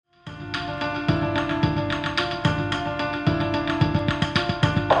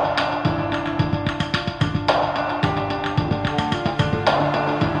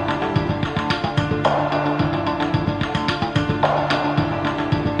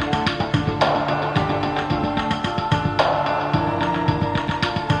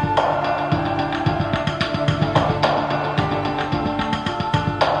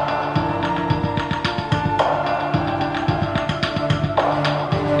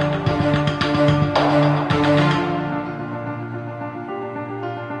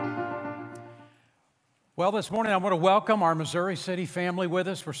Well, this morning I want to welcome our Missouri City family with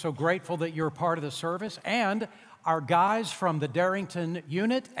us. We're so grateful that you're a part of the service, and our guys from the Darrington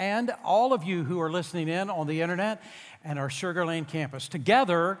unit, and all of you who are listening in on the internet, and our Sugar Land campus.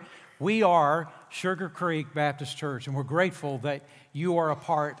 Together, we are Sugar Creek Baptist Church, and we're grateful that you are a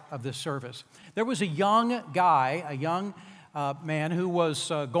part of this service. There was a young guy, man who was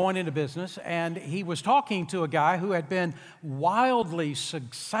going into business, and he was talking to a guy who had been wildly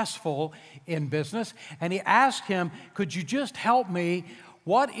successful in business, and he asked him, "Could you just help me?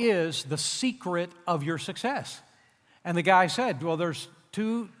 What is the secret of your success?" And the guy said, "Well, there's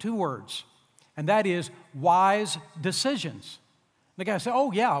two words, and that is wise decisions." And the guy said,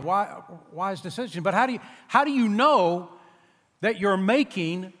 "Oh yeah, wise decisions. But how do you know that you're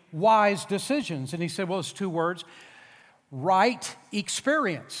making wise decisions?" And he said, "Well, it's two words. Right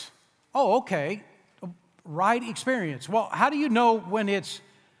experience." "Oh, okay. Right experience. Well, how do you know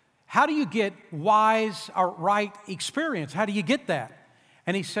how do you get wise or right experience? How do you get that?"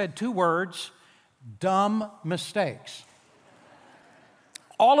 And he said two words, dumb mistakes.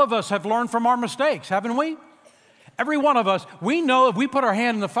 All of us have learned from our mistakes, haven't we? Every one of us, we know if we put our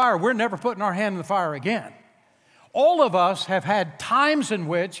hand in the fire, we're never putting our hand in the fire again. All of us have had times in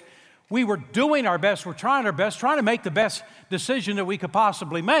which we were doing our best, we're trying our best, trying to make the best decision that we could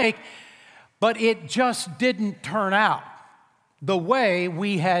possibly make, but it just didn't turn out the way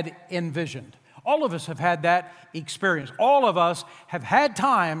we had envisioned. All of us have had that experience. All of us have had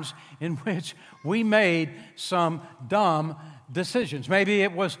times in which we made some dumb decisions. Maybe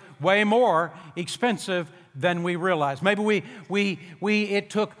it was way more expensive than we realized. Maybe it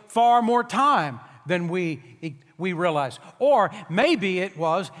took far more time than we realized. Or maybe it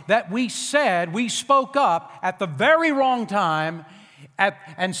was that we spoke up at the very wrong time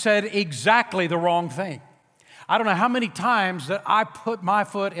and said exactly the wrong thing. I don't know how many times that I put my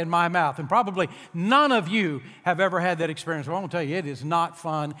foot in my mouth, and probably none of you have ever had that experience. Well, I'm going to tell you, it is not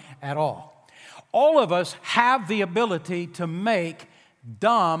fun at all. All of us have the ability to make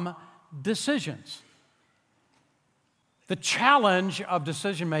dumb decisions. The challenge of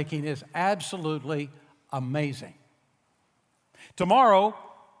decision making is absolutely amazing. Tomorrow,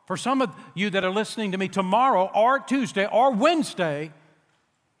 for some of you that are listening to me, tomorrow or Tuesday or Wednesday,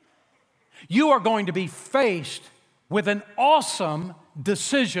 you are going to be faced with an awesome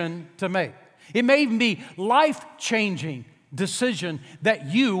decision to make. It may even be life-changing decision that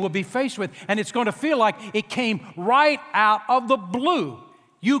you will be faced with, and it's going to feel like it came right out of the blue.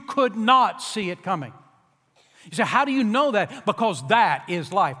 You could not see it coming. You say, how do you know that? Because that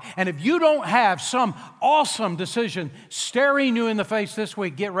is life. And if you don't have some awesome decision staring you in the face this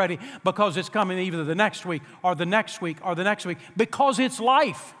week, get ready, because it's coming either the next week or the next week or the next week, because it's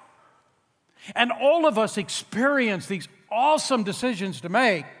life. And all of us experience these awesome decisions to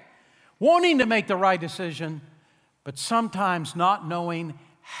make, wanting to make the right decision, but sometimes not knowing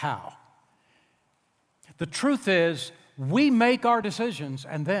how. The truth is, we make our decisions,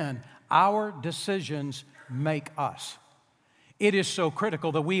 and then our decisions make us. It is so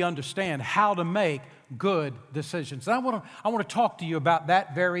critical that we understand how to make good decisions. And I want to talk to you about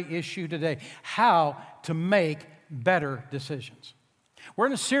that very issue today, how to make better decisions. We're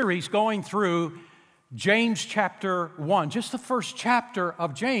in a series going through James chapter 1, just the first chapter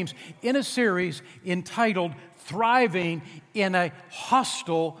of James, in a series entitled Thriving in a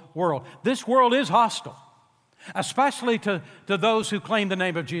Hostile World. This world is hostile, especially to those who claim the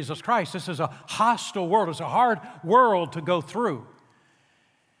name of Jesus Christ. This is a hostile world. It's a hard world to go through.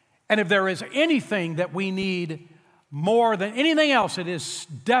 And if there is anything that we need more than anything else, it is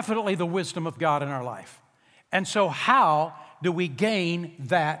definitely the wisdom of God in our life. And so how do we gain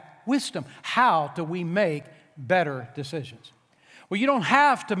that wisdom? How do we make better decisions? Well, you don't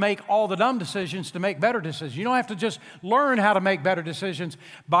have to make all the dumb decisions to make better decisions. You don't have to just learn how to make better decisions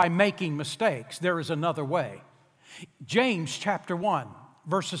by making mistakes. There is another way. James chapter 1,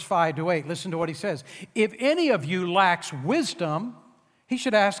 verses 5 to 8. Listen to what he says. "If any of you lacks wisdom, he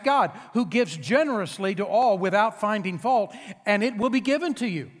should ask God, who gives generously to all without finding fault, and it will be given to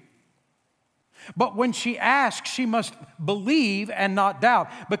you. But when she asks, she must believe and not doubt,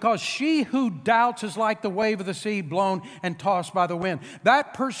 because she who doubts is like the wave of the sea blown and tossed by the wind.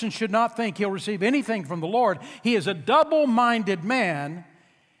 That person should not think he'll receive anything from the Lord. He is a double-minded man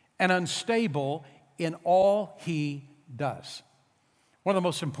and unstable in all he does." One of the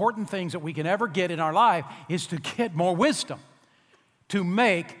most important things that we can ever get in our life is to get more wisdom, to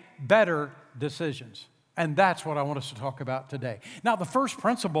make better decisions. And that's what I want us to talk about today. Now, the first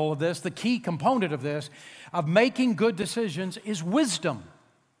principle of this, the key component of this, of making good decisions, is wisdom.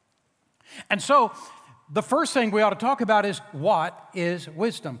 And so, the first thing we ought to talk about is, what is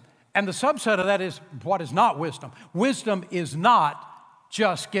wisdom? And the subset of that is what is not wisdom. Wisdom is not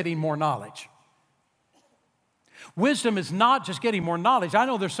just getting more knowledge. Wisdom is not just getting more knowledge. I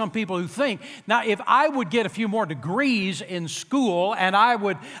know there's some people who think, now if I would get a few more degrees in school and I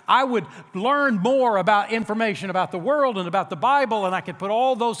would learn more about information about the world and about the Bible, and I could put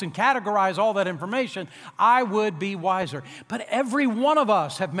all those and categorize all that information, I would be wiser. But every one of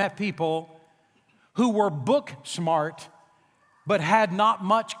us have met people who were book smart but had not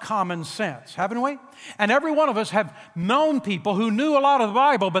much common sense, haven't we? And every one of us have known people who knew a lot of the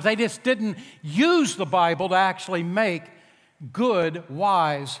Bible, but they just didn't use the Bible to actually make good,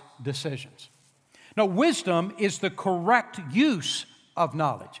 wise decisions. Now, wisdom is the correct use of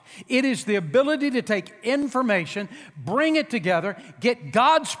knowledge. It is the ability to take information, bring it together, get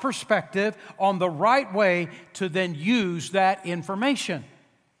God's perspective on the right way to then use that information.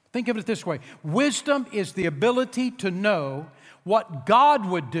 Think of it this way. Wisdom is the ability to know what God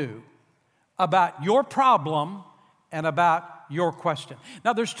would do about your problem and about your question.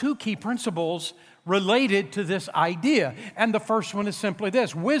 Now, there's two key principles related to this idea, and the first one is simply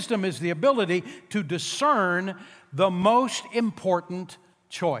this. Wisdom is the ability to discern the most important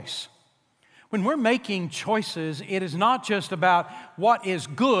choice. When we're making choices, it is not just about what is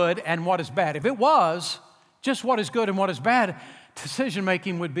good and what is bad. If it was just what is good and what is bad,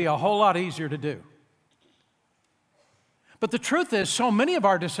 decision-making would be a whole lot easier to do. But the truth is, so many of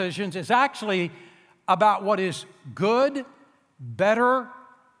our decisions is actually about what is good, better,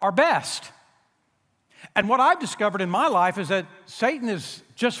 or best. And what I've discovered in my life is that Satan is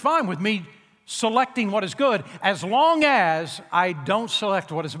just fine with me selecting what is good as long as I don't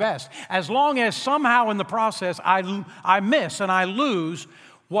select what is best. As long as somehow in the process I miss and I lose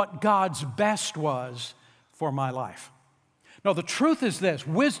what God's best was for my life. No, the truth is this.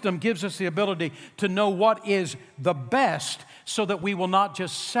 Wisdom gives us the ability to know what is the best so that we will not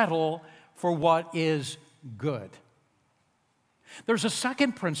just settle for what is good. There's a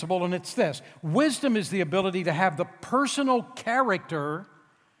second principle, and it's this. Wisdom is the ability to have the personal character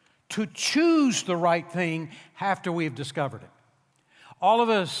to choose the right thing after we've discovered it. All of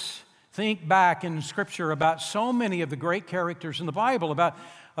us think back in Scripture about so many of the great characters in the Bible,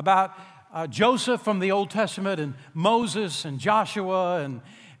 about Joseph from the Old Testament, and Moses and Joshua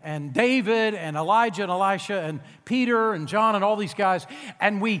and David and Elijah and Elisha and Peter and John and all these guys.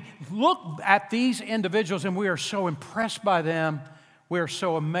 And we look at these individuals and we are so impressed by them. We are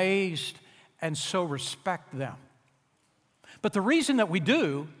so amazed and so respect them. But the reason that we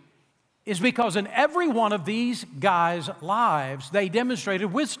do is because in every one of these guys' lives, they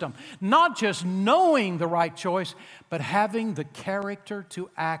demonstrated wisdom. Not just knowing the right choice, but having the character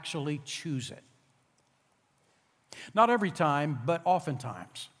to actually choose it. Not every time, but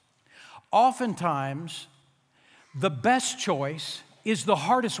oftentimes. Oftentimes, the best choice is the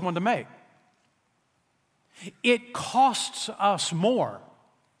hardest one to make. It costs us more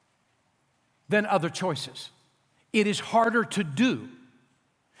than other choices. It is harder to do.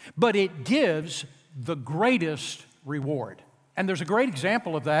 But it gives the greatest reward. And there's a great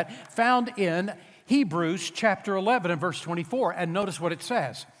example of that found in Hebrews chapter 11 and verse 24. And notice what it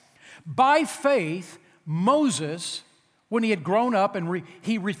says. By faith, Moses, when he had grown up,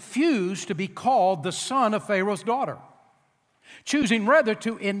 he refused to be called the son of Pharaoh's daughter, choosing rather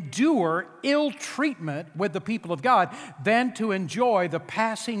to endure ill treatment with the people of God than to enjoy the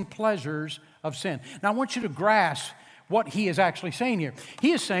passing pleasures of sin. Now, I want you to grasp what he is actually saying here.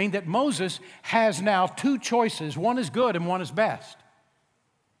 He is saying that Moses has now two choices. One is good and one is best.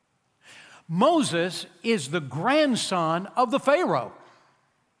 Moses is the grandson of the Pharaoh.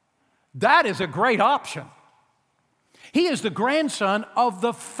 That is a great option. He is the grandson of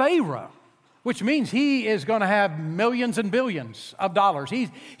the Pharaoh, which means he is going to have millions and billions of dollars. He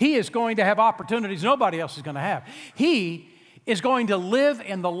is going to have opportunities nobody else is going to have. He is going to live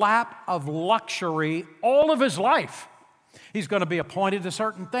in the lap of luxury all of his life. He's going to be appointed to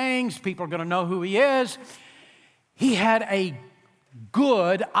certain things. People are going to know who he is. He had a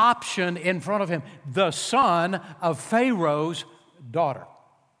good option in front of him, the son of Pharaoh's daughter.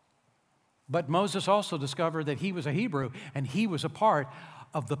 But Moses also discovered that he was a Hebrew and he was a part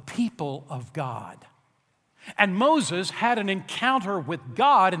of the people of God. And Moses had an encounter with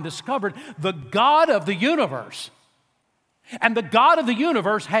God and discovered the God of the universe. And the God of the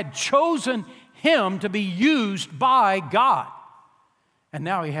universe had chosen him to be used by God. And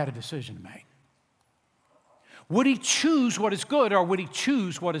now he had a decision to make. Would he choose what is good or would he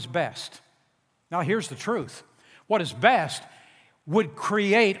choose what is best? Now here's the truth. What is best would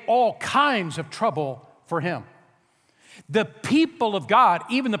create all kinds of trouble for him. The people of God,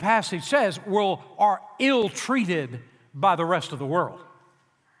 even the passage says, are ill-treated by the rest of the world.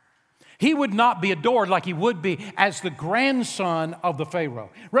 He would not be adored like he would be as the grandson of the Pharaoh.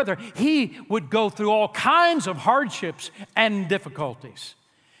 Rather, he would go through all kinds of hardships and difficulties.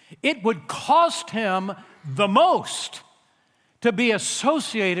 It would cost him the most to be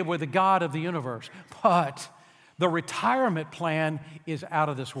associated with the God of the universe. But the retirement plan is out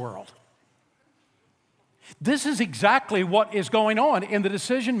of this world. This is exactly what is going on in the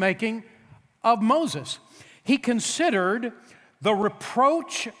decision-making of Moses. He considered the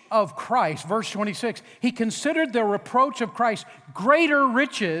reproach of Christ, verse 26, he considered the reproach of Christ greater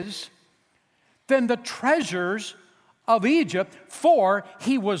riches than the treasures of Egypt, for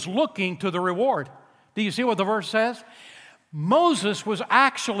he was looking to the reward. Do you see what the verse says? Moses was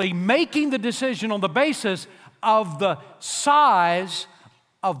actually making the decision on the basis of the size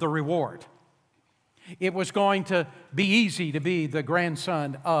of the reward. It was going to be easy to be the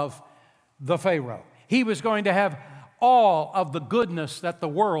grandson of the Pharaoh. He was going to have all of the goodness that the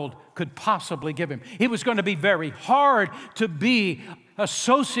world could possibly give him. It was going to be very hard to be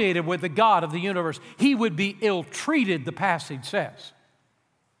associated with the God of the universe. He would be ill-treated, the passage says.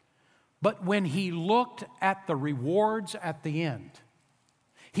 But when he looked at the rewards at the end,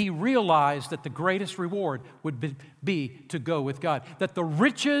 he realized that the greatest reward would be to go with God. That the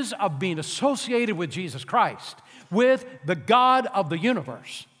riches of being associated with Jesus Christ, with the God of the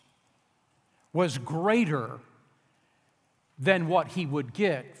universe, was greater than what he would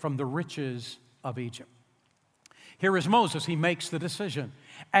get from the riches of Egypt. Here is Moses. He makes the decision,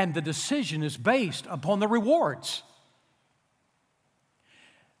 and the decision is based upon the rewards.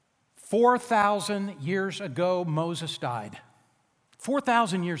 4,000 years ago, Moses died.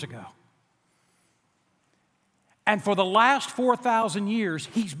 4,000 years ago. And for the last 4,000 years,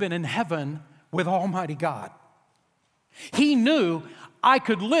 he's been in heaven with Almighty God. He knew, I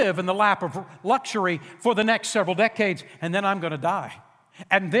could live in the lap of luxury for the next several decades, and then I'm going to die.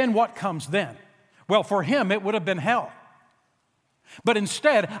 And then what comes then? Well, for him, it would have been hell. But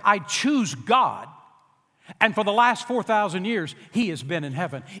instead, I choose God. And for the last 4,000 years, he has been in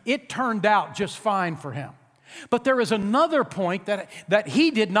heaven. It turned out just fine for him. But there is another point that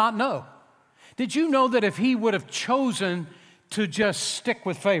he did not know. Did you know that if he would have chosen to just stick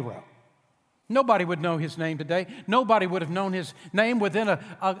with Pharaoh, nobody would know his name today. Nobody would have known his name within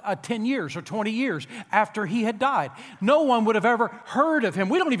a 10 years or 20 years after he had died. No one would have ever heard of him.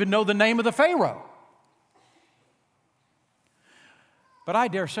 We don't even know the name of the Pharaoh. But I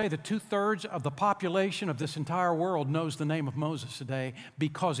dare say that 2/3 of the population of this entire world knows the name of Moses today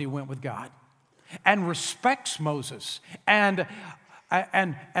because he went with God and respects Moses and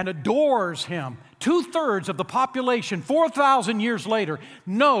adores him. 2/3 of the population, 4,000 years later,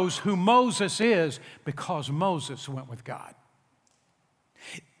 knows who Moses is because Moses went with God.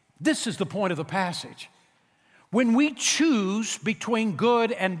 This is the point of the passage. When we choose between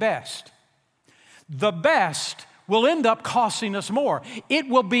good and best, the best will end up costing us more. It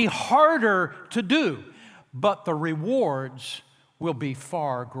will be harder to do, but the rewards will be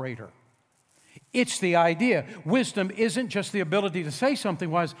far greater. It's the idea. Wisdom isn't just the ability to say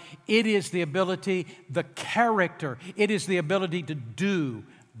something wise. It is the ability, the character. It is the ability to do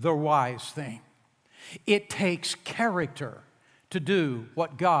the wise thing. It takes character to do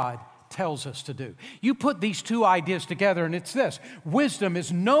what God tells us to do. You put these two ideas together and it's this. Wisdom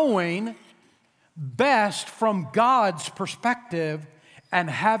is knowing best from God's perspective and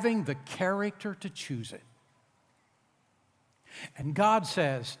having the character to choose it. And God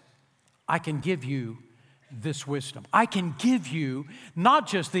says, I can give you this wisdom. I can give you not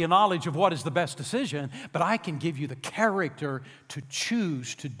just the knowledge of what is the best decision, but I can give you the character to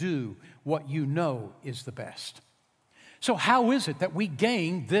choose to do what you know is the best. So how is it that we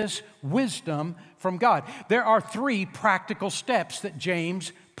gain this wisdom from God? There are 3 practical steps that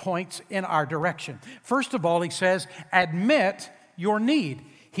James points in our direction. First of all, he says, admit your need.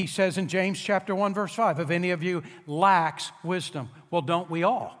 He says in James chapter 1, verse 5, if any of you lacks wisdom, well, don't we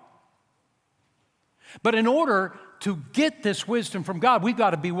all? But in order to get this wisdom from God, we've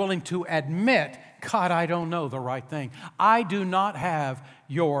got to be willing to admit, God, I don't know the right thing. I do not have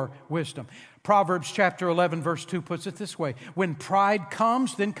your wisdom. Proverbs chapter 11, verse 2 puts it this way, when pride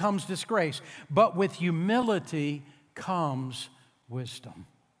comes, then comes disgrace, but with humility comes wisdom.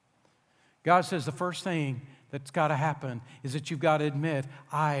 God says the first thing that's got to happen is that you've got to admit,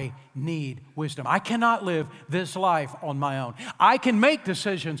 I need wisdom. I cannot live this life on my own. I can make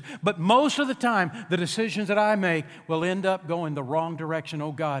decisions, but most of the time, the decisions that I make will end up going the wrong direction.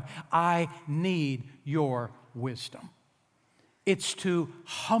 Oh God, I need your wisdom. It's to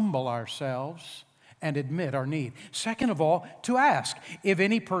humble ourselves and admit our need. Second of all, to ask. If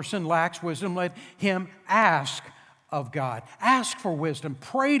any person lacks wisdom, let him ask of God. Ask for wisdom.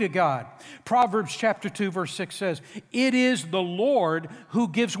 Pray to God. Proverbs chapter 2, verse 6 says, "It is the Lord who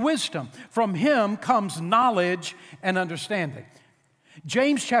gives wisdom. From him comes knowledge and understanding."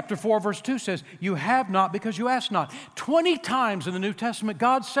 James chapter 4, verse 2 says, "You have not because you ask not." 20 times in the New Testament,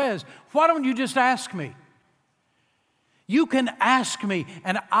 God says, "Why don't you just ask me? You can ask me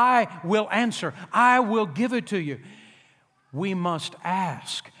and I will answer. I will give it to you." We must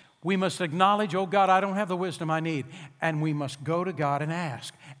ask. We must acknowledge, "Oh God, I don't have the wisdom I need." And we must go to God and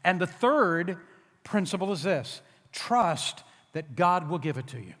ask. And the third principle is this: trust that God will give it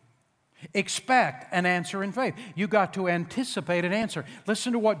to you. Expect an answer in faith. You got to anticipate an answer.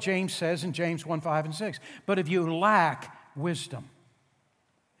 Listen to what James says in James 1, 5, and 6. "But if you lack wisdom,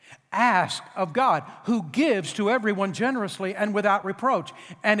 ask of God, who gives to everyone generously and without reproach,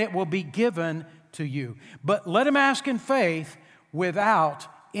 and it will be given to you. But let him ask in faith without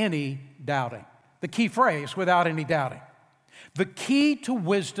any doubting." The key phrase, without any doubting. The key to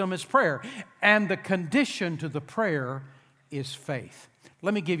wisdom is prayer, and the condition to the prayer is faith.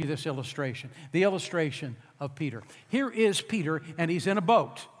 Let me give you this illustration, the illustration of Peter. Here is Peter, and he's in a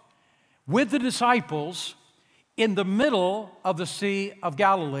boat with the disciples in the middle of the Sea of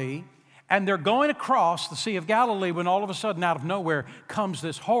Galilee, and they're going across the Sea of Galilee when all of a sudden, out of nowhere, comes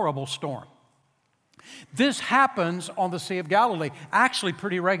this horrible storm. This happens on the Sea of Galilee, actually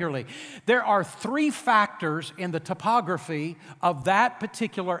pretty regularly. There are 3 factors in the topography of that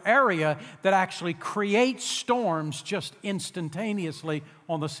particular area that actually create storms just instantaneously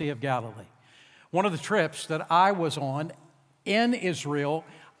on the Sea of Galilee. One of the trips that I was on in Israel,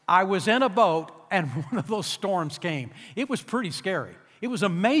 I was in a boat and one of those storms came. It was pretty scary. It was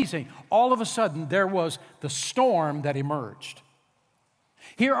amazing. All of a sudden, there was the storm that emerged.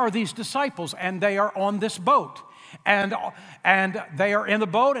 Here are these disciples, and they are on this boat. And they are in the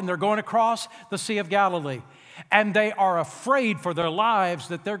boat, and they're going across the Sea of Galilee. And they are afraid for their lives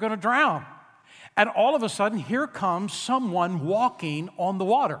that they're going to drown. And all of a sudden, here comes someone walking on the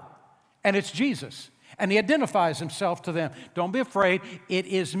water. And it's Jesus. And he identifies himself to them. "Don't be afraid, it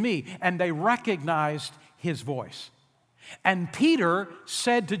is me." And they recognized his voice. And Peter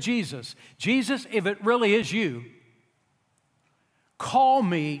said to Jesus, "Jesus, if it really is you, call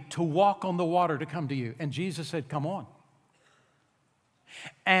me to walk on the water to come to you." And Jesus said, "Come on."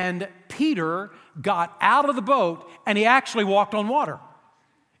 And Peter got out of the boat and he actually walked on water.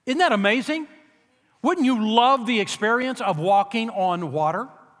 Isn't that amazing? Wouldn't you love the experience of walking on water?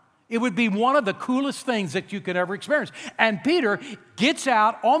 It would be one of the coolest things that you could ever experience. And Peter gets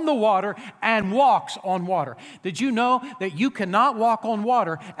out on the water and walks on water. Did you know that you cannot walk on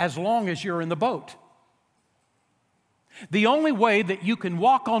water as long as you're in the boat? The only way that you can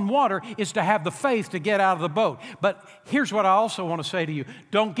walk on water is to have the faith to get out of the boat. But here's what I also want to say to you.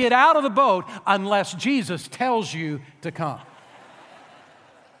 Don't get out of the boat unless Jesus tells you to come.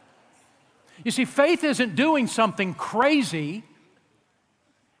 You see, faith isn't doing something crazy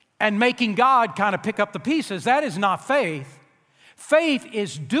and making God kind of pick up the pieces. That is not faith. Faith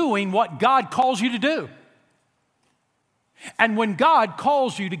is doing what God calls you to do. And when God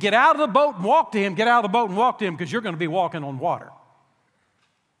calls you to get out of the boat and walk to Him, get out of the boat and walk to Him, because you're going to be walking on water.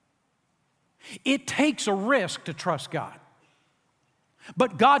 It takes a risk to trust God.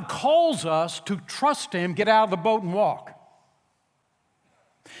 But God calls us to trust Him, get out of the boat and walk.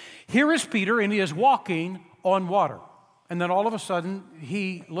 Here is Peter, and he is walking on water. And then all of a sudden,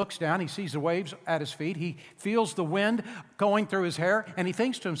 he looks down, he sees the waves at his feet, he feels the wind going through his hair, and he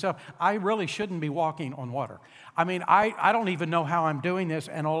thinks to himself, I really shouldn't be walking on water. I mean, I don't even know how I'm doing this,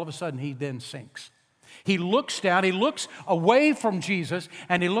 and all of a sudden, he then sinks. He looks down, he looks away from Jesus,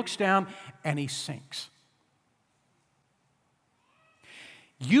 and he looks down, and he sinks.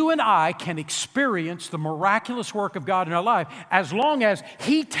 You and I can experience the miraculous work of God in our life as long as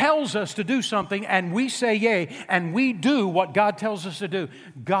He tells us to do something and we say yay and we do what God tells us to do.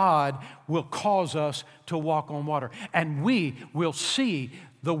 God will cause us to walk on water and we will see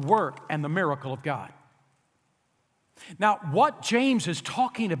the work and the miracle of God. Now, what James is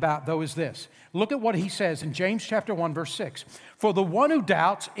talking about, though, is this. Look at what he says in James chapter 1, verse 6. For the one who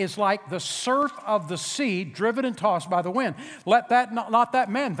doubts is like the surf of the sea, driven and tossed by the wind. Let not that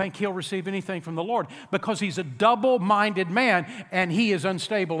man think he'll receive anything from the Lord, because he's a double-minded man, and he is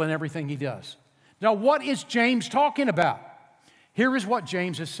unstable in everything he does. Now, what is James talking about? Here is what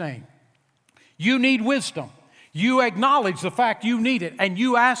James is saying. You need wisdom. You acknowledge the fact you need it, and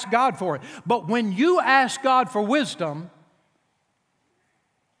you ask God for it. But when you ask God for wisdom,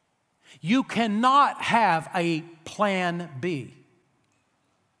 you cannot have a plan B.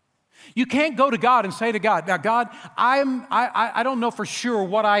 You can't go to God and say to God, now God, I don't know for sure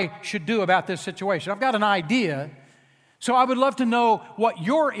what I should do about this situation. I've got an idea, So I would love to know what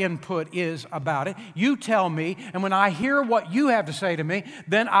your input is about it. You tell me, and when I hear what you have to say to me,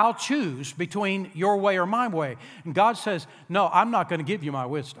 then I'll choose between your way or my way. And God says, no, I'm not going to give you my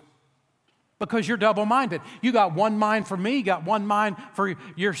wisdom because you're double-minded. You got one mind for me, you got one mind for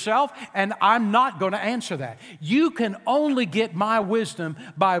yourself, and I'm not going to answer that. You can only get my wisdom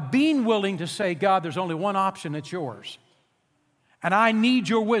by being willing to say, God, there's only one option, it's yours. And I need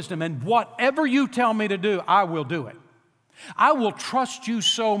your wisdom, and whatever you tell me to do, I will do it. I will trust you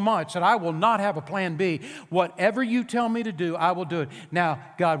so much that I will not have a plan B. Whatever you tell me to do, I will do it. Now,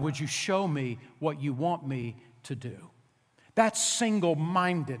 God, would you show me what you want me to do? That's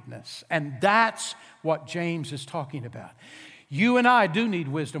single-mindedness, and that's what James is talking about. You and I do need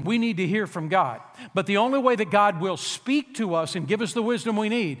wisdom. We need to hear from God. But the only way that God will speak to us and give us the wisdom we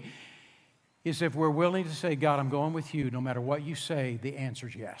need is if we're willing to say, God, I'm going with you. No matter what you say, the answer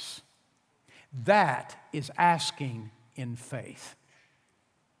is yes. That is asking in faith.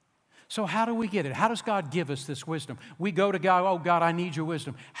 So how do we get it? How does God give us this wisdom? We go to God, oh God, I need your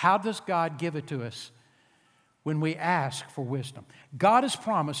wisdom. How does God give it to us? When we ask for wisdom. God has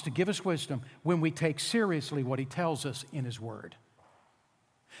promised to give us wisdom when we take seriously what He tells us in His Word.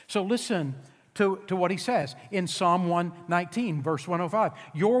 So listen to what He says in Psalm 119, verse 105.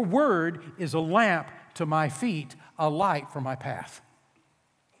 Your word is a lamp to my feet, a light for my path.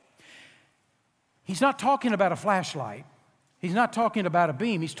 He's not talking about a flashlight. He's not talking about a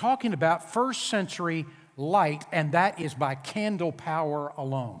beam. He's talking about first century light, and that is by candle power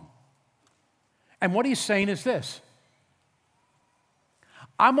alone. And what he's saying is this: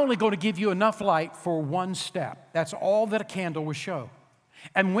 I'm only going to give you enough light for one step. That's all that a candle will show.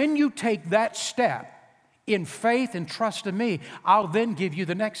 And when you take that step in faith and trust in me, I'll then give you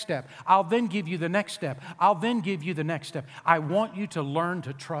the next step. I'll then give you the next step. I'll then give you the next step. I want you to learn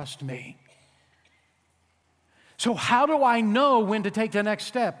to trust me. So how do I know when to take the next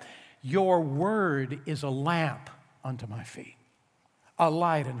step? Your word is a lamp unto my feet, a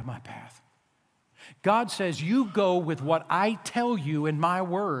light unto my path. God says, you go with what I tell you in my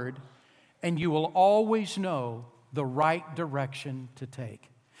word, and you will always know the right direction to take.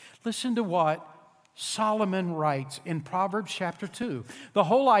 Listen to what Solomon writes in Proverbs chapter 2. The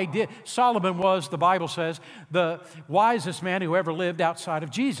whole idea, Solomon was, the Bible says, the wisest man who ever lived outside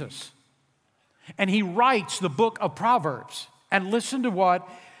of Jesus. And he writes the book of Proverbs. And listen to what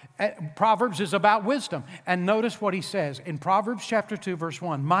Proverbs is about wisdom. And notice what he says in Proverbs chapter 2, verse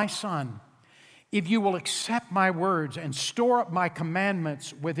 1. My son, if you will accept my words and store up my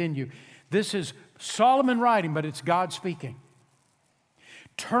commandments within you. This is Solomon writing, but it's God speaking.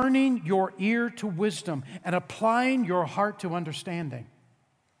 Turning your ear to wisdom and applying your heart to understanding.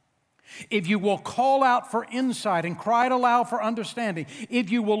 If you will call out for insight and cry it aloud for understanding, if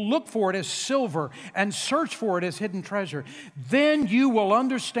you will look for it as silver and search for it as hidden treasure, then you will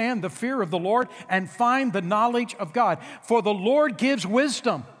understand the fear of the Lord and find the knowledge of God. For the Lord gives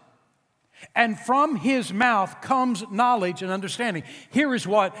wisdom, and from His mouth comes knowledge and understanding. Here is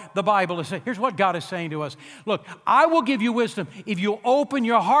what the Bible is saying. Here's what God is saying to us. Look, I will give you wisdom if you open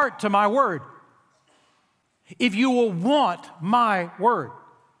your heart to my word. If you will want my word.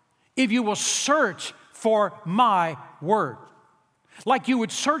 If you will search for my word. Like you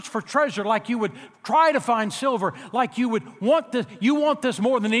would search for treasure, like you would try to find silver, like you would want this, you want this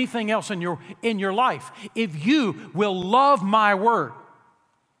more than anything else in your life. If you will love my word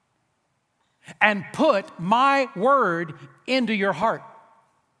and put my word into your heart.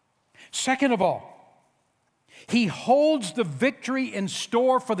 Second of all, He holds the victory in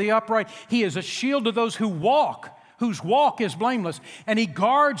store for the upright. He is a shield to those whose walk is blameless, and He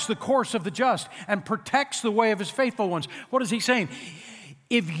guards the course of the just and protects the way of His faithful ones. What is He saying?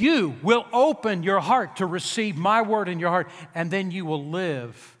 If you will open your heart to receive my word in your heart, and then you will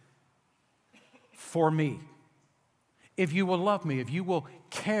live for me. If you will love me, if you will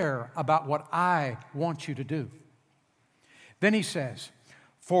care about what I want you to do. Then he says,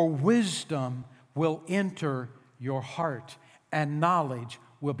 for wisdom will enter your heart, and knowledge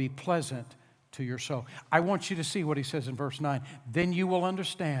will be pleasant to your soul. I want you to see what he says in verse 9. Then you will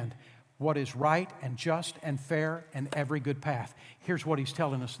understand what is right and just and fair and every good path. Here's what he's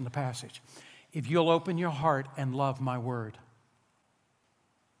telling us in the passage. If you'll open your heart and love my word,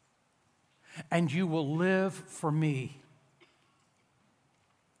 and you will live for me,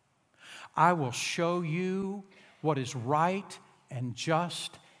 I will show you what is right and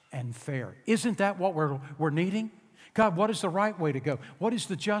just and fair. Isn't that what we're needing? God, what is the right way to go? What is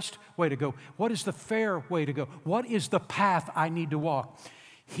the just way to go? What is the fair way to go? What is the path I need to walk?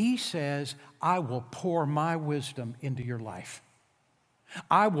 He says, I will pour my wisdom into your life.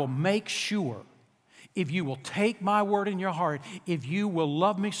 I will make sure If you will take my word in your heart, if you will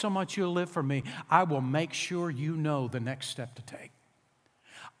love me so much you'll live for me, I will make sure you know the next step to take.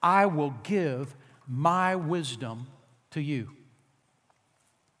 I will give my wisdom to you.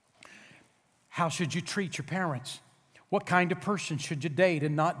 How should you treat your parents? What kind of person should you date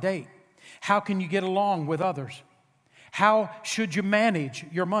and not date? How can you get along with others? How should you manage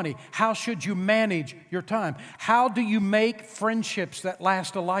your money? How should you manage your time? How do you make friendships that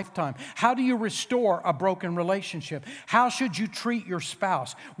last a lifetime? How do you restore a broken relationship? How should you treat your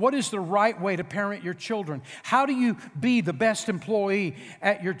spouse? What is the right way to parent your children? How do you be the best employee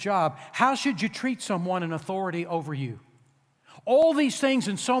at your job? How should you treat someone in authority over you? All these things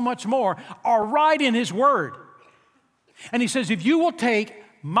and so much more are right in His Word. And He says, if you will take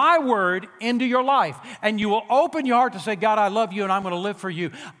my word into your life, and you will open your heart to say, God, I love you and I'm going to live for you,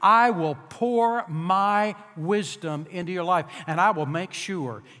 I will pour my wisdom into your life, and I will make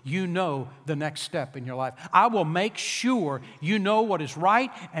sure you know the next step in your life. I will make sure you know what is right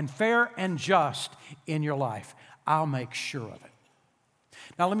and fair and just in your life. I'll make sure of it.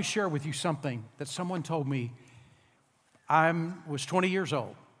 Now, let me share with you something that someone told me. I was 20 years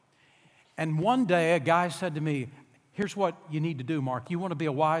old, and one day a guy said to me, here's what you need to do, Mark. You want to be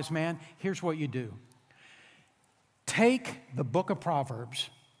a wise man? Here's what you do. Take the book of Proverbs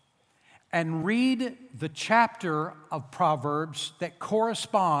and read the chapter of Proverbs that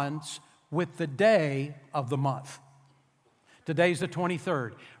corresponds with the day of the month. Today's the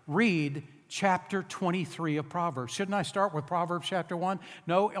 23rd. Read chapter 23 of Proverbs. Shouldn't I start with Proverbs chapter 1?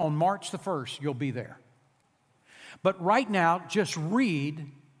 No, on March the 1st, you'll be there. But right now, just read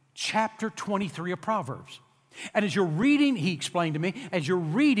chapter 23 of Proverbs. And as you're reading, he explained to me, as you're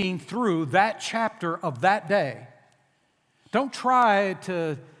reading through that chapter of that day, don't try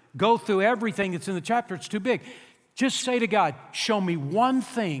to go through everything that's in the chapter. It's too big. Just say to God, show me one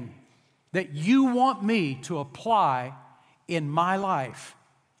thing that you want me to apply in my life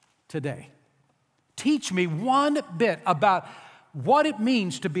today. Teach me one bit about what it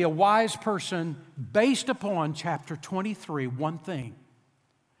means to be a wise person based upon chapter 23, one thing.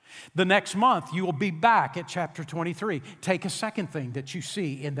 The next month, you will be back at chapter 23. Take a second thing that you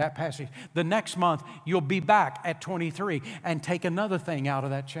see in that passage. The next month, you'll be back at 23 and take another thing out of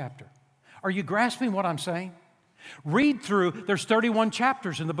that chapter. Are you grasping what I'm saying? Read through, there's 31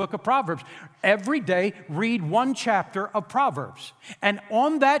 chapters in the book of Proverbs. Every day, read one chapter of Proverbs. And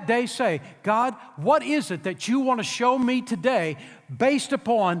on that day say, God, what is it that you want to show me today based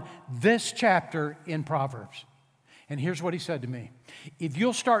upon this chapter in Proverbs? And here's what he said to me. If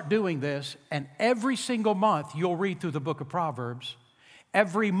you'll start doing this, and every single month you'll read through the book of Proverbs,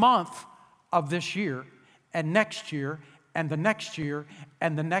 every month of this year, and next year, and the next year,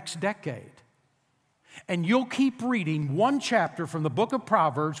 and the next decade, and you'll keep reading one chapter from the book of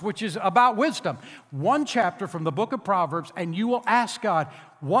Proverbs, which is about wisdom, one chapter from the book of Proverbs, and you will ask God,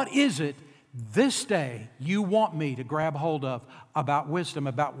 what is it this day you want me to grab hold of about wisdom,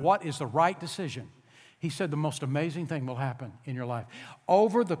 about what is the right decision? He said the most amazing thing will happen in your life.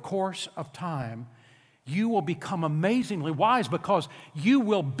 Over the course of time, you will become amazingly wise because you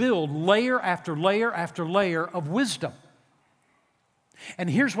will build layer after layer after layer of wisdom. And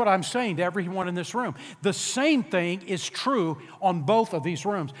here's what I'm saying to everyone in this room. The same thing is true on both of these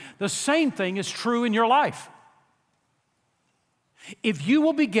rooms. The same thing is true in your life. If you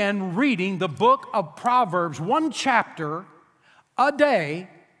will begin reading the book of Proverbs, one chapter a day,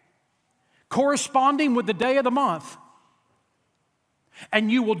 corresponding with the day of the month, and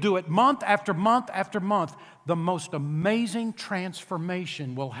you will do it month after month after month, the most amazing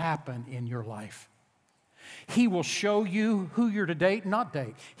transformation will happen in your life. He will show you who you're to date and not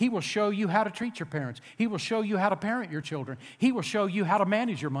date. He will show you how to treat your parents. He will show you how to parent your children. He will show you how to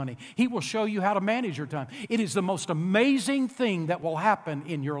manage your money. He will show you how to manage your time. It is the most amazing thing that will happen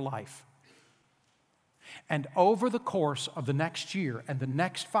in your life. And over the course of the next year and the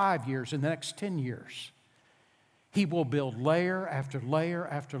next 5 years and the next 10 years, He will build layer after layer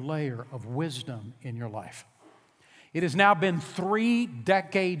after layer of wisdom in your life. It has now been 3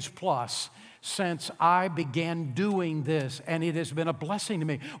 decades plus since I began doing this, and it has been a blessing to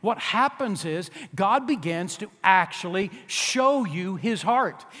me. What happens is God begins to actually show you His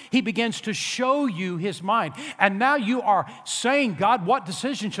heart. He begins to show you His mind. And now you are saying, God, what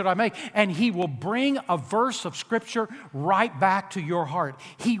decision should I make? And He will bring a verse of Scripture right back to your heart.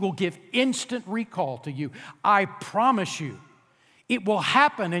 He will give instant recall to you. I promise you, it will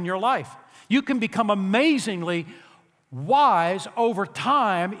happen in your life. You can become amazingly wise over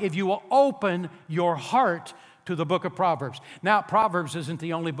time if you will open your heart to the book of Proverbs. Now, Proverbs isn't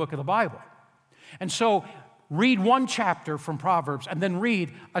the only book of the Bible. And so Read one chapter from Proverbs and then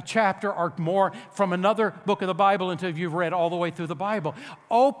read a chapter or more from another book of the Bible until you've read all the way through the Bible.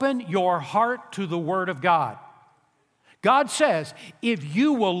 Open your heart to the Word of God. God says, if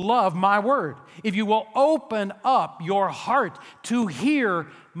you will love my word, if you will open up your heart to hear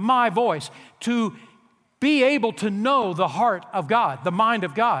my voice, to be able to know the heart of God, the mind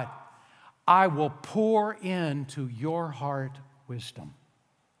of God, I will pour into your heart wisdom.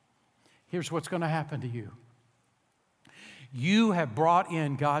 Here's what's going to happen to you. You have brought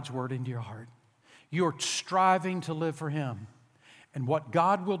in God's word into your heart. You're striving to live for Him. And what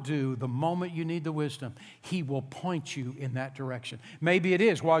God will do the moment you need the wisdom, He will point you in that direction. Maybe it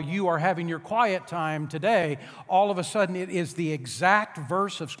is while you are having your quiet time today, all of a sudden it is the exact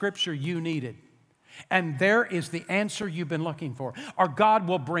verse of Scripture you needed. And there is the answer you've been looking for. Or God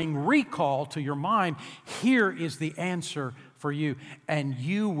will bring recall to your mind. Here is the answer for you. And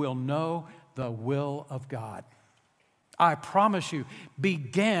you will know the will of God. I promise you,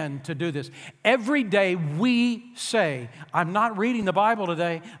 begin to do this. Every day we say, I'm not reading the Bible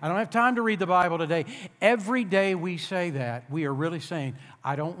today. I don't have time to read the Bible today. Every day we say that, we are really saying,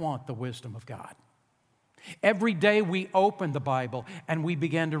 I don't want the wisdom of God. Every day we open the Bible and we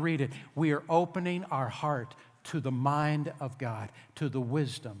begin to read it, we are opening our heart to the mind of God, to the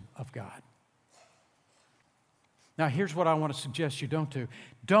wisdom of God. Now, here's what I want to suggest you don't do.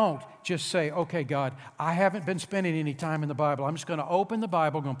 Don't just say, okay, God, I haven't been spending any time in the Bible. I'm just going to open the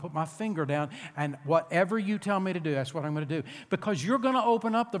Bible, I'm going to put my finger down, and whatever you tell me to do, that's what I'm going to do. Because you're going to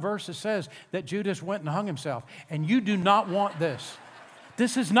open up the verse that says that Judas went and hung himself, and you do not want this.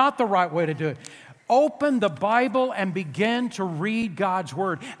 This is not the right way to do it. Open the Bible and begin to read God's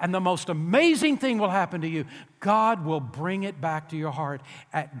Word, and the most amazing thing will happen to you. God will bring it back to your heart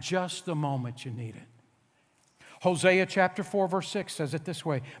at just the moment you need it. Hosea chapter 4, verse 6 says it this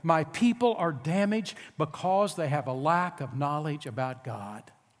way, my people are damaged because they have a lack of knowledge about God.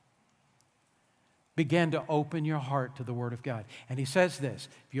 Begin to open your heart to the Word of God. And he says this,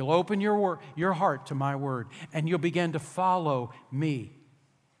 if you'll open your heart to my Word and you'll begin to follow me,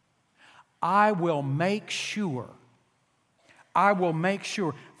 I will make sure,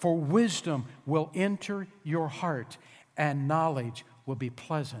 for wisdom will enter your heart and knowledge will be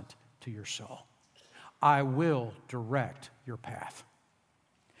pleasant to your soul. I will direct your path.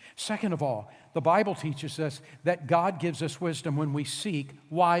 Second of all, the Bible teaches us that God gives us wisdom when we seek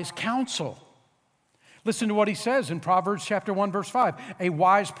wise counsel. Listen to what he says in Proverbs chapter 1, verse 5. A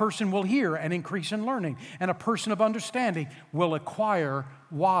wise person will hear and increase in learning, and a person of understanding will acquire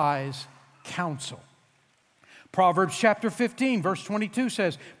wise counsel. Proverbs chapter 15, verse 22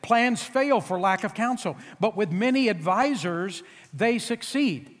 says, plans fail for lack of counsel, but with many advisors they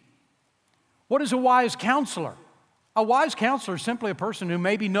succeed. What is a wise counselor? A wise counselor is simply a person who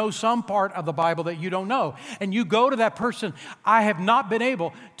maybe knows some part of the Bible that you don't know. And you go to that person, I have not been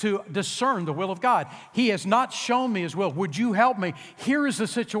able to discern the will of God. He has not shown me His will. Would you help me? Here is the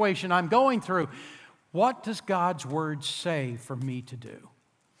situation I'm going through. What does God's Word say for me to do?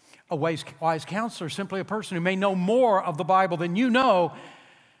 A wise counselor is simply a person who may know more of the Bible than you know,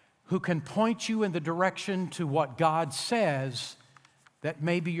 who can point you in the direction to what God says that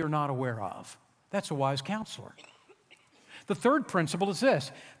maybe you're not aware of. That's a wise counselor. The third principle is this.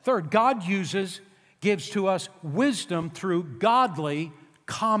 Third, God gives to us wisdom through godly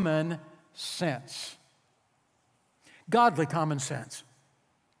common sense. Godly common sense.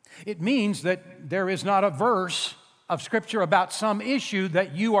 It means that there is not a verse of Scripture about some issue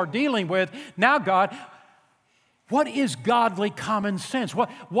that you are dealing with. Now, God, what is godly common sense?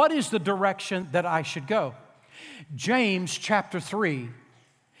 What is the direction that I should go? James chapter 3,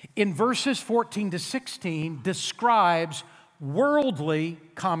 in verses 14 to 16, describes worldly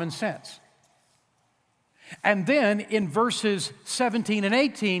common sense. And then in verses 17 and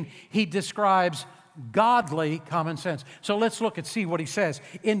 18, he describes godly common sense. So let's look and see what he says.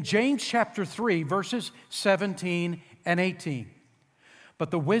 In James chapter 3, verses 17 and 18. But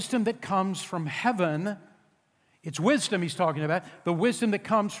the wisdom that comes from heaven, it's wisdom he's talking about, the wisdom that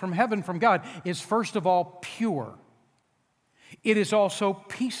comes from heaven, from God, is first of all pure. It is also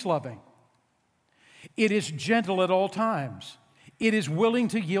peace-loving. It is gentle at all times. It is willing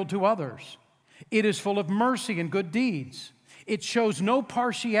to yield to others. It is full of mercy and good deeds. It shows no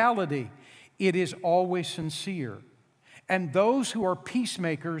partiality. It is always sincere. And those who are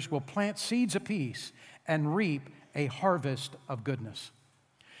peacemakers will plant seeds of peace and reap a harvest of goodness.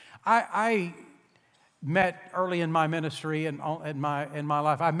 I met early in my ministry and in my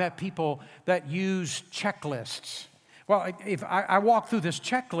life, I met people that use checklists. Well, if I walk through this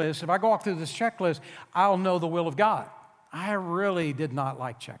checklist, I'll know the will of God. I really did not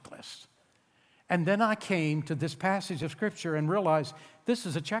like checklists. And then I came to this passage of Scripture and realized this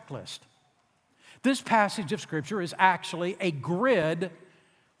is a checklist. This passage of Scripture is actually a grid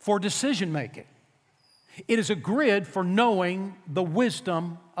for decision making. It is a grid for knowing the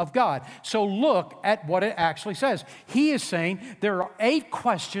wisdom of God. So look at what it actually says. He is saying there are 8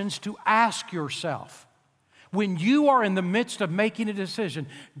 questions to ask yourself. When you are in the midst of making a decision,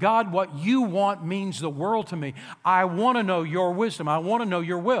 God, what you want means the world to me. I want to know your wisdom. I want to know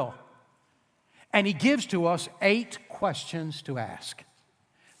your will. And He gives to us 8 questions to ask.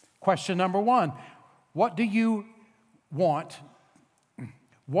 Question number 1, what do you want?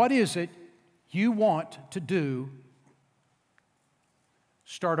 What is it you want to do?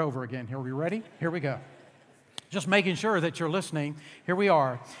 Start over again. Here, we ready? Here we go. Just making sure that you're listening. Here we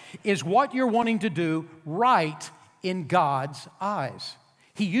are. Is what you're wanting to do right in God's eyes?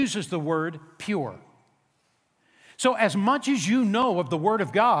 He uses the word pure. So as much as you know of the Word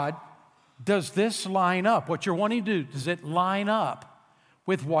of God, does this line up? What you're wanting to do, does it line up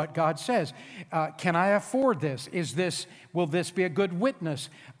with what God says? Can I afford this? Will this be a good witness?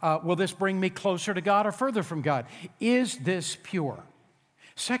 Will this bring me closer to God or further from God? Is this pure?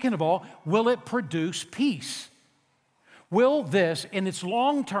 Second of all, will it produce peace? Will this, in its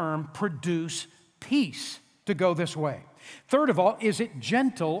long term, produce peace to go this way? Third of all, is it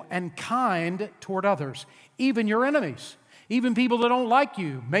gentle and kind toward others, even your enemies? Even people that don't like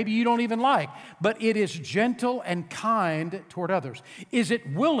you, maybe you don't even like, but it is gentle and kind toward others. Is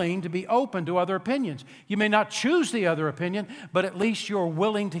it willing to be open to other opinions? You may not choose the other opinion, but at least you're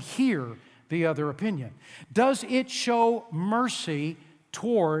willing to hear the other opinion. Does it show mercy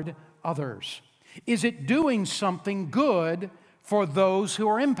toward others? Is it doing something good for those who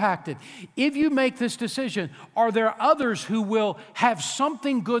are impacted? If you make this decision, are there others who will have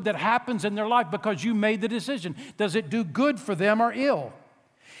something good that happens in their life because you made the decision? Does it do good for them or ill?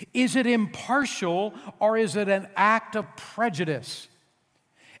 Is it impartial or is it an act of prejudice?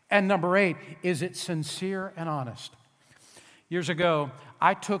 And number 8, is it sincere and honest? Years ago,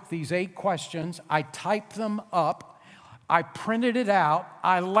 I took these 8 questions, I typed them up, I printed it out,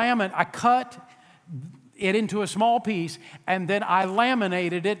 I cut it into a small piece, and then I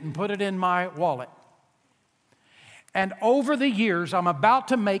laminated it and put it in my wallet. And over the years, I'm about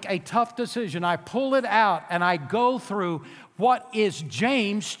to make a tough decision. I pull it out and I go through what is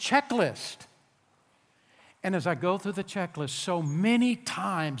James' checklist. And as I go through the checklist, so many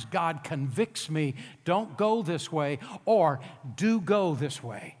times God convicts me, don't go this way, or do go this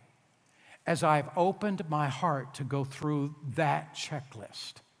way, as I've opened my heart to go through that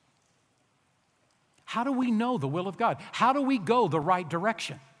checklist. How do we know the will of God? How do we go the right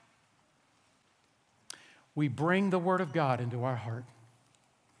direction? We bring the Word of God into our heart.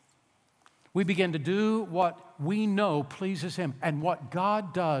 We begin to do what we know pleases Him. And what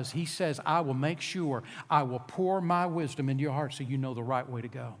God does, He says, I will make sure I will pour my wisdom into your heart so you know the right way to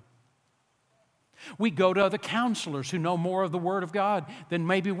go. We go to other counselors who know more of the Word of God than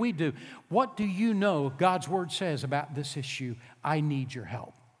maybe we do. What do you know God's Word says about this issue? I need your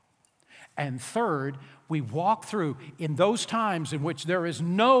help. And third, we walk through in those times in which there is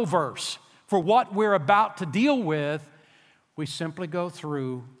no verse for what we're about to deal with, we simply go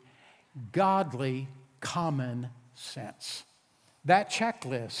through godly common sense. That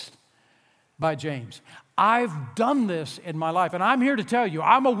checklist by James. I've done this in my life, and I'm here to tell you,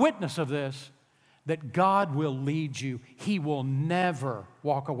 I'm a witness of this, that God will lead you. He will never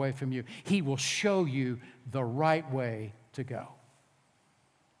walk away from you. He will show you the right way to go.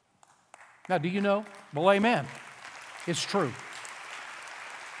 Now, do you know? Well, amen. It's true.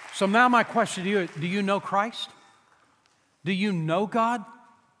 So now my question to you, do you know Christ? Do you know God?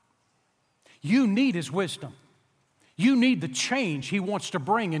 You need His wisdom. You need the change He wants to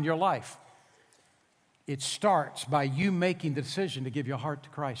bring in your life. It starts by you making the decision to give your heart to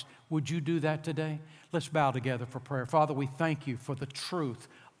Christ. Would you do that today? Let's bow together for prayer. Father, we thank you for the truth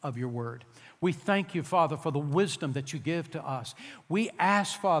of your word. We thank you, Father, for the wisdom that you give to us. We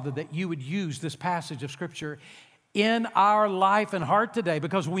ask, Father, that you would use this passage of Scripture in our life and heart today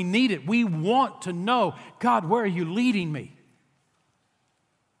because we need it. We want to know, God, where are you leading me?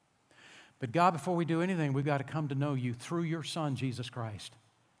 But God, before we do anything, we've got to come to know you through your Son, Jesus Christ.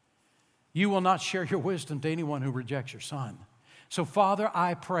 You will not share your wisdom to anyone who rejects your Son. So, Father,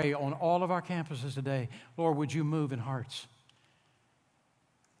 I pray on all of our campuses today, Lord, would you move in hearts?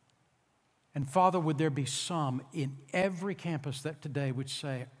 And Father, would there be some in every campus that today would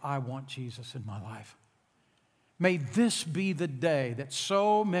say, I want Jesus in my life. May this be the day that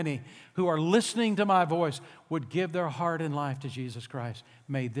so many who are listening to my voice would give their heart and life to Jesus Christ.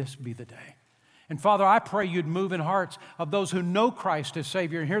 May this be the day. And Father, I pray you'd move in hearts of those who know Christ as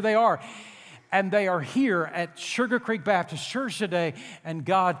Savior. And here they are. and they are here at Sugar Creek Baptist Church today, and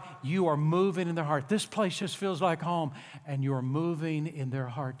God, you are moving in their heart. This place just feels like home, and you are moving in their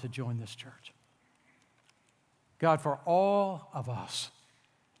heart to join this church. God, for all of us,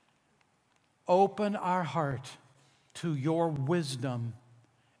 open our heart to your wisdom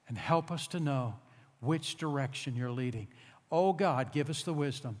and help us to know which direction you're leading. Oh God, give us the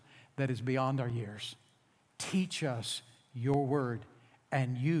wisdom that is beyond our years. Teach us your word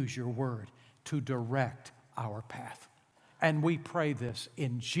and use your word to direct our path. And we pray this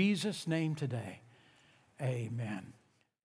in Jesus' name today. Amen.